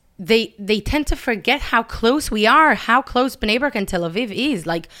 they tend to forget how close we are, how close Bnei Brak and Tel Aviv is.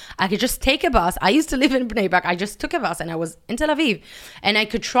 Like, I could just take a bus. I used to live in Bnei Brak. I just took a bus and I was in Tel Aviv. And I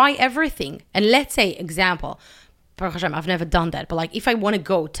could try everything. And let's say, example, Baruch Hashem, I've never done that. But like, if I want to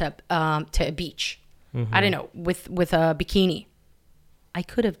go to a beach, I don't know, with a bikini, I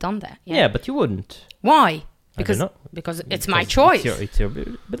could have done that. Yeah, but you wouldn't. Why? Because it's my choice. It's your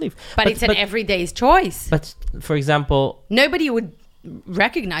belief. But it's an everyday's choice. But for example, nobody would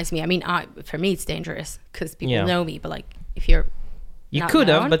recognize me. I mean, for me, it's dangerous because people know me. But like, if you could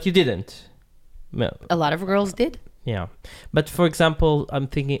have, but you didn't. No. A lot of girls did. Yeah, but for example, I'm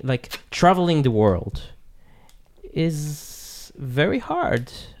thinking like traveling the world is very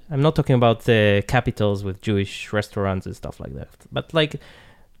hard. I'm not talking about the capitals with Jewish restaurants and stuff like that, but like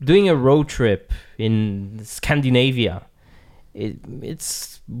doing a road trip in Scandinavia,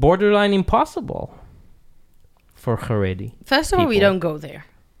 it's borderline impossible for Haredi. First of all, we don't go there.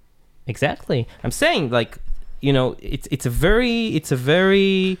 Exactly. I'm saying like, it's a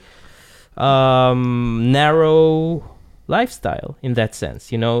very narrow lifestyle in that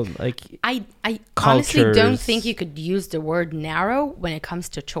sense, like I honestly don't think you could use the word narrow when it comes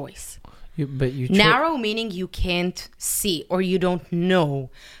to choice. Narrow meaning you can't see or you don't know.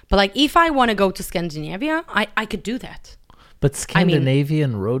 But like, if I want to go to Scandinavia, I could do that. But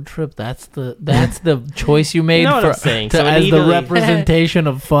Scandinavian road trip, that's the choice you made as the representation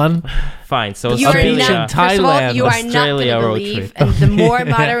of fun. Fine. So you Australia, Thailand, you are not going to road believe. Trip. And the more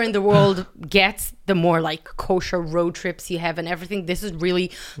modern the world gets, the more like kosher road trips you have and everything. This is really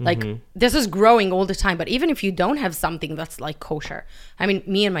like, this is growing all the time. But even if you don't have something that's like kosher, I mean,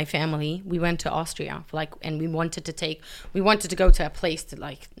 me and my family, we went to Austria and we wanted to go to a place that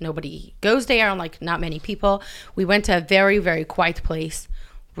like nobody goes there and like not many people. We went to a very, very quiet place.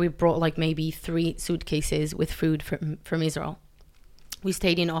 We brought like maybe 3 suitcases with food from Israel. We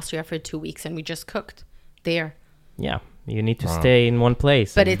stayed in Austria for 2 weeks and we just cooked there. Yeah, you need to stay in one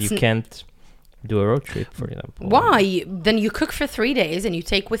place, but you can't do a road trip, for example. Why? Then you cook for 3 days and you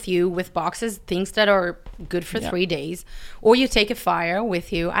take with you with boxes things that are good for 3 days, or you take a fire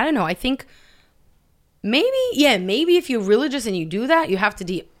with you. I don't know. I think maybe if you're religious and you do that, you have to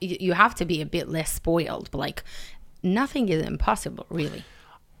be a bit less spoiled. But like, nothing is impossible, really.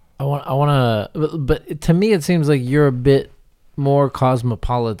 I want to, but to me, it seems like you're a bit more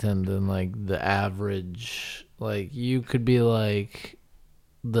cosmopolitan than like the average. Like, you could be like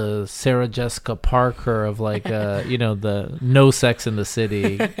the Sarah Jessica Parker of like the No Sex in the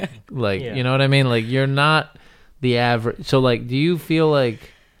City, like you know what I mean? Like, you're not the average. So like, do you feel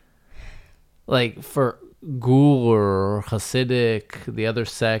like for Gul or Hasidic, the other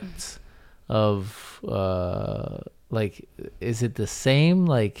sects of like, is it the same?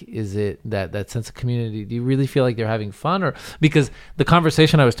 Like, is it that sense of community? Do you really feel like they're having fun? Or because the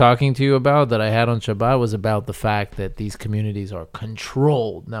conversation I was talking to you about that I had on Shabbat was about the fact that these communities are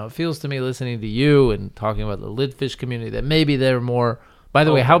controlled. Now, it feels to me, listening to you and talking about the Litvish community, that maybe they're more. By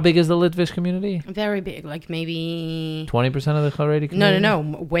the way, how big is the Litvish community? Very big, like maybe 20% of the Haredi community. No,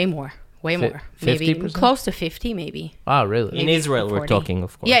 way more. Way more. 50%? Maybe close to 50, maybe. Ah, really? In Israel, 40. We're talking,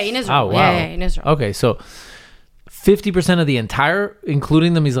 of course. Yeah, in Israel. Oh, wow. Yeah, in Israel. Okay, so 50% of the entire,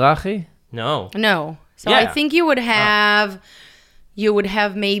 including the Mizrahi? No. So I think you would have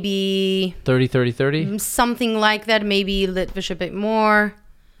maybe 30, something like that, maybe Litvish a bit more.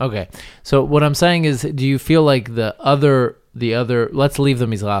 Okay. So what I'm saying is, do you feel like the other, let's leave the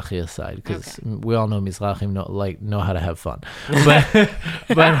Mizrahi aside, because we all know Mizrahim know how to have fun. But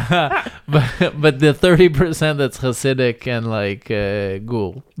the 30% that's Hasidic and like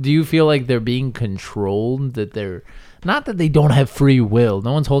Gul, do you feel like they're being controlled, that they're not that they don't have free will,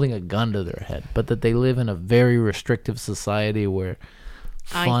 no one's holding a gun to their head, but that they live in a very restrictive society where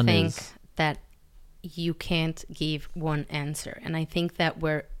fun I think is... that you can't give one answer. And I think that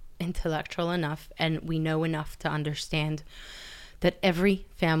we're intellectual enough and we know enough to understand that every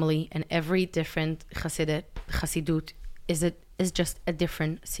family and every different Chassidut is just a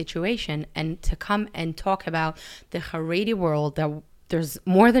different situation. And to come and talk about the Haredi world, that there's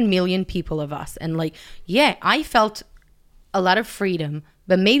more than 1 million people of us. And like, yeah, I felt a lot of freedom,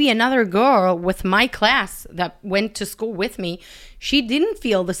 but maybe another girl with my class that went to school with me, she didn't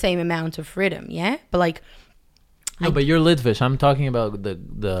feel the same amount of freedom, yeah? But like... No, but you're Litvish. I'm talking about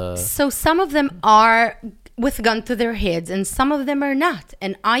the... So some of them are with a gun to their heads and some of them are not.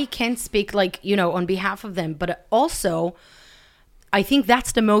 And I can't speak like, on behalf of them. But also, I think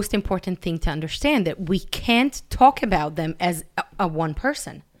that's the most important thing to understand, that we can't talk about them as a one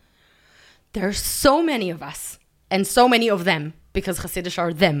person. There's so many of us and so many of them, because Hasidish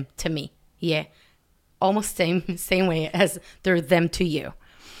are them to me. Yeah. Almost same way as they're them to you.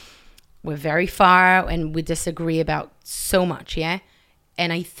 We're very far and we disagree about so much, yeah?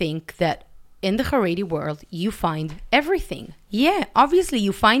 And I think that in the Haredi world, you find everything. Yeah, obviously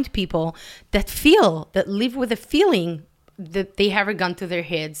you find people that live with a feeling that they have a gun to their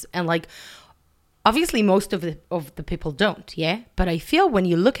heads. And like, obviously most of the people don't, yeah? But I feel when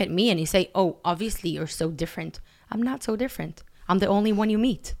you look at me and you say, oh, obviously you're so different. I'm not so different. I'm the only one you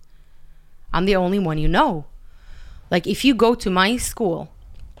meet. I'm the only one you know. Like if you go to my school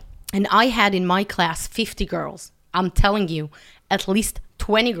and I had in my class 50 girls, I'm telling you, at least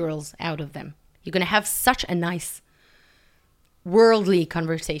 20 girls out of them, you're going to have such a nice worldly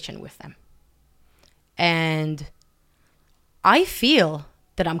conversation with them. And I feel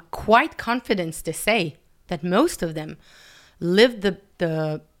that I'm quite confident to say that most of them live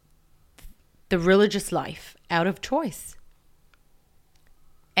the religious life out of choice.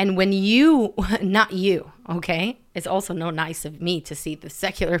 And when you, not you, okay? It's also not nice of me to see the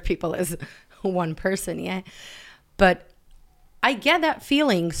secular people as one person, yeah? But I get that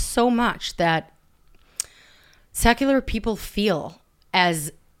feeling so much that secular people feel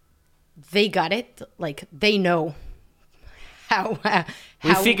as they got it, like they know how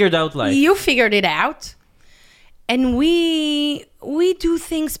we figured out life. You figured it out. And we do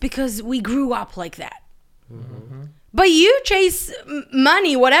things because we grew up like that. Mm-hmm. But you chase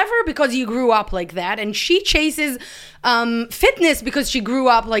money, whatever, because you grew up like that. And she chases fitness because she grew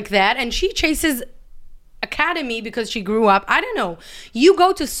up like that. And she chases academy because she grew up. I don't know. You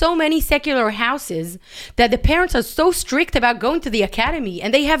go to so many secular houses that the parents are so strict about going to the academy.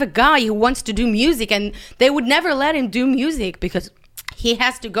 And they have a guy who wants to do music. And they would never let him do music because he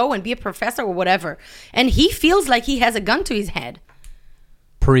has to go and be a professor or whatever. And he feels like he has a gun to his head.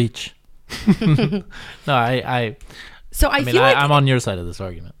 Preach. No, I feel like I'm on your side of this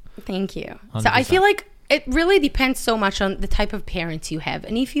argument. Thank you. 100%. So I feel like it really depends so much on the type of parents you have.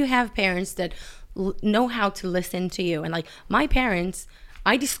 And if you have parents that know how to listen to you, and like my parents,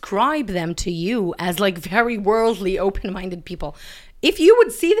 I describe them to you as like very worldly, open-minded people. If you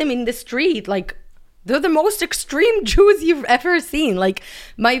would see them in the street, like they're the most extreme Jews you've ever seen. Like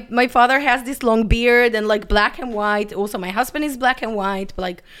my father has this long beard and like black and white. Also, my husband is black and white. But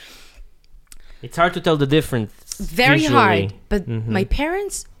like, it's hard to tell the difference. Very visually. hard. But my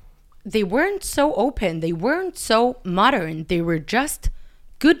parents, they weren't so open. They weren't so modern. They were just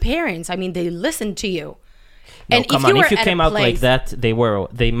good parents. I mean, they listened to you. No, and come on. If you came out like that, they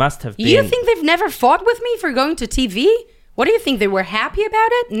must have been. You think they've never fought with me for going to TV? What do you think? They were happy about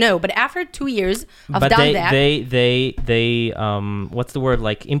it? No, but after 2 years of done that. They what's the word?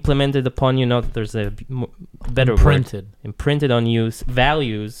 Like implemented upon you, not there's a better word. Imprinted on you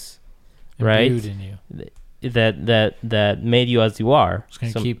values, right? Imbued in you. That made you as you are. Just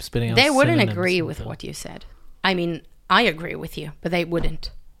gonna keep spitting out They wouldn't synonyms agree with what you said. I mean, I agree with you, but they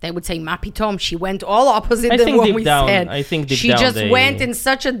wouldn't. They would say, Ma pitom, she went all opposite than what we said. I think deep she down just went in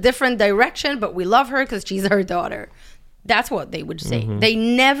such a different direction, but we love her because she's our daughter. That's what they would say. Mm-hmm. They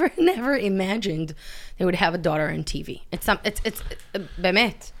never imagined they would have a daughter on TV. It's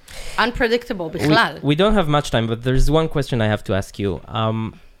bemet, unpredictable. We don't have much time, but there's one question I have to ask you.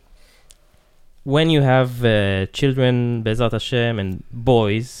 When you have children, Bezat Hashem, and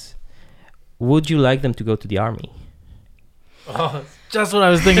boys, would you like them to go to the army? Oh, just what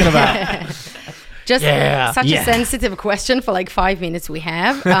I was thinking about. Such a sensitive question for like 5 minutes we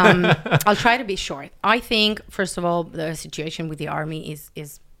have. I'll try to be short. I think, first of all, the situation with the army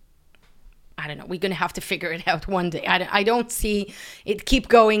is I don't know. We're going to have to figure it out one day. I don't see it keep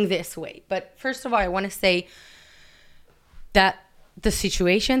going this way. But first of all, I want to say that the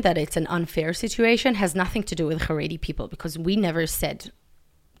situation, that it's an unfair situation, has nothing to do with Haredi people, because we never said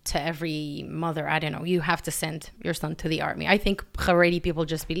to every mother, I don't know, you have to send your son to the army. I think Haredi people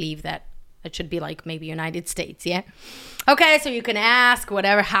just believe that it should be like maybe United States, yeah? Okay, so you can ask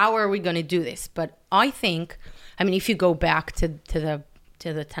whatever, how are we going to do this? But I think, I mean, if you go back to the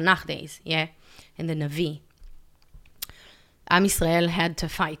Tanakh days, yeah, in the Navi, Am Yisrael had to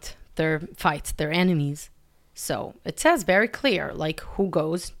fight their enemies. So it says very clear, like who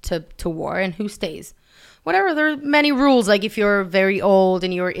goes to war and who stays. Whatever, there are many rules, like if you're very old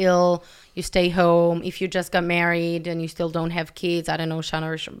and you're ill, you stay home. If you just got married and you still don't have kids, I don't know,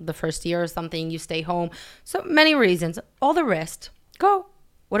 Shana, the first year or something, you stay home. So many reasons. All the rest, go.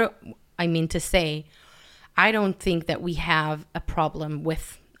 I mean to say, I don't think that we have a problem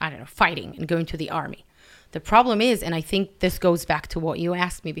with, I don't know, fighting and going to the army. The problem is, and I think this goes back to what you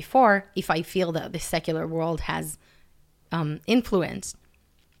asked me before, if I feel that the secular world has influence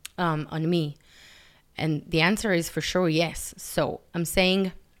on me. And the answer is for sure yes. So I'm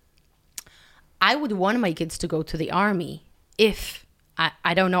saying I would want my kids to go to the army if,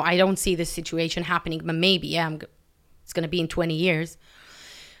 I don't know, I don't see this situation happening, but maybe, it's going to be in 20 years.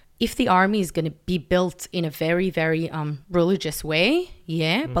 if the army is going to be built in a very, very religious way,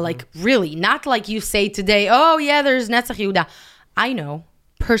 but like really, not like you say today, oh yeah, there's Netzach Yehuda. I know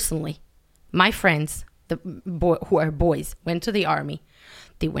personally, my friends, who are boys, went to the army.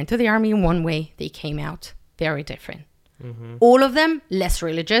 They went to the army in one way, they came out very different. All of them less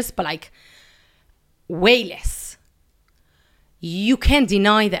religious, but like way less. You can't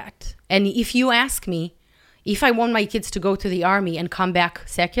deny that. And if you ask me, if I want my kids to go to the army and come back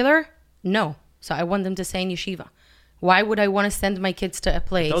secular, no. So I want them to stay in yeshiva. Why would I want to send my kids to a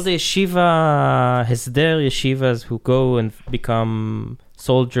place? All the yeshiva, Hesder yeshivas who go and become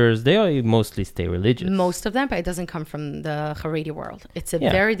soldiers, they mostly stay religious. Most of them, but it doesn't come from the Haredi world. It's a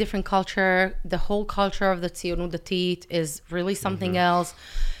very different culture. The whole culture of the Tzionut Datit is really something else.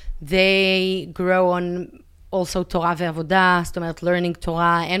 They grow on also Torah ve'avodah, זאת אומרת, learning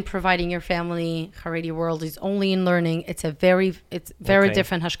Torah and providing your family. Haredi world is only in learning. It's very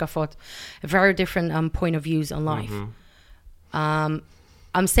different hashkafot, a very different point of views on life.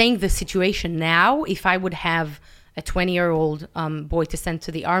 I'm saying the situation now, if I would have a 20-year-old boy to send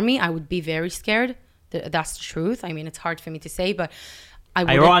to the army, I would be very scared. That's the truth. I mean, it's hard for me to say, but I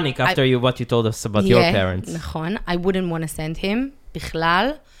wouldn't. Ironic after what you told us about your parents. נכון. I wouldn't want to send him,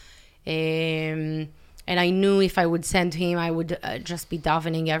 בכלל. And I knew if I would send him, I would just be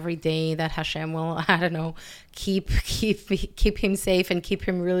davening every day that Hashem will, I don't know, keep him safe and keep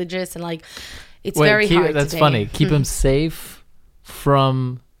him religious. And like, it's very hard That's today. funny. Keep him safe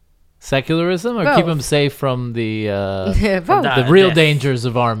from secularism, or keep him safe from the Both. the real dangers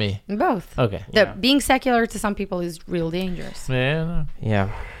of army? Both. Okay. Being secular to some people is real dangerous. Yeah.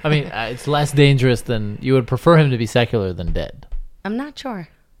 I mean, it's less dangerous than, you would prefer him to be secular than dead. I'm not sure.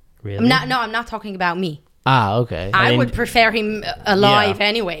 Really? I'm not talking about me. Okay. I would prefer him alive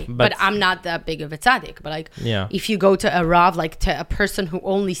anyway, but I'm not that big of a tzaddik. But like, if you go to a Rav, like to a person who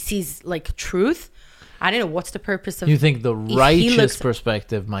only sees like truth, I don't know what's the purpose of. You think the righteous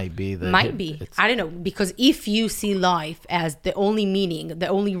perspective might be that? Might be. I don't know, because if you see life as the only meaning, the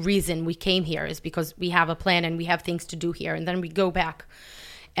only reason we came here is because we have a plan and we have things to do here, and then we go back,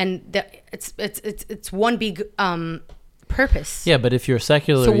 and it's one big purpose. Yeah, but if you're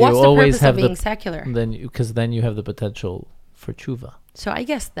secular, so what's you the always purpose have of being secular? Because then you have the potential for tshuva. So I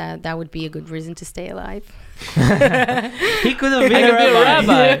guess that would be a good reason to stay alive. He could have been a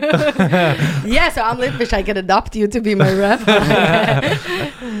rabbi. Yeah, so I'm Litvish. I can adopt you to be my rabbi.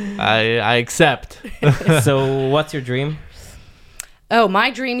 I accept. So what's your dream? Oh, my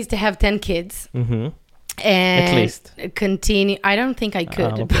dream is to have 10 kids. And at least continue. I don't think I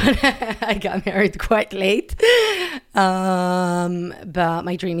could, but I got married quite late. But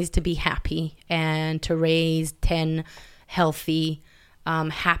my dream is to be happy and to raise 10 healthy,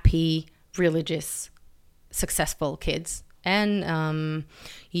 happy, religious, successful kids, and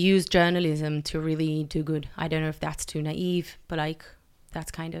use journalism to really do good. I don't know if that's too naive, but like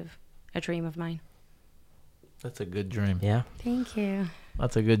that's kind of a dream of mine. That's a good dream. Yeah. Thank you.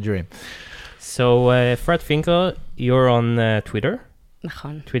 That's a good dream. So, Efrat Finkel, you're on Twitter,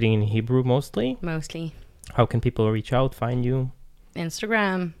 נכון. tweeting in Hebrew mostly. Mostly. How can people reach out, find you?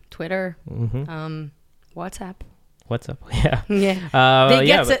 Instagram, Twitter, WhatsApp. WhatsApp, yeah.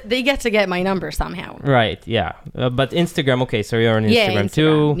 Yeah. They get to get my number somehow. Right, yeah. But Instagram, okay, so you're on Instagram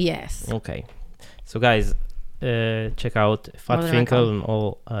too? Yes. Okay. So, guys, check out Efrat Finkel on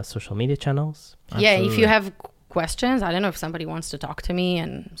all social media channels. Yeah, if you have questions, I don't know if somebody wants to talk to me,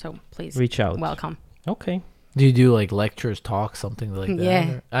 and so please reach out. Welcome. Okay. Do you do like lectures, talks, something like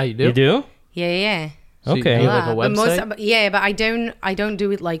that? Yeah. You do? You do? Yeah. So okay. You do like a website? But I don't do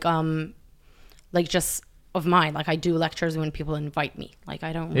it like just of mine. Like I do lectures when people invite me. Like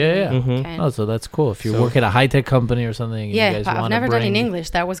I don't. Oh, so that's cool. If you work at a high tech company or something, and you guys but I've never done in English.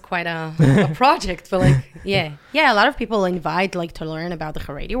 That was quite a project. But like, a lot of people invite like to learn about the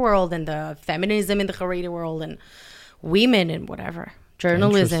Haredi world and the feminism in the Haredi world and women and whatever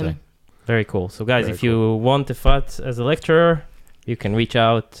journalism. Very cool. So guys, if you want Efrat as a lecturer, you can reach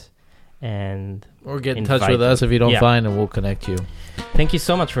out or get in touch with us if you don't find, and we'll connect you. Thank you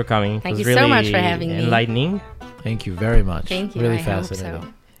so much for coming. Thank you so much for having me. Enlightening. Thank you very much. Thank you. Really I fascinating. hope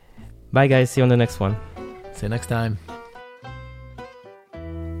so. Bye guys. See you on the next one. See you next time.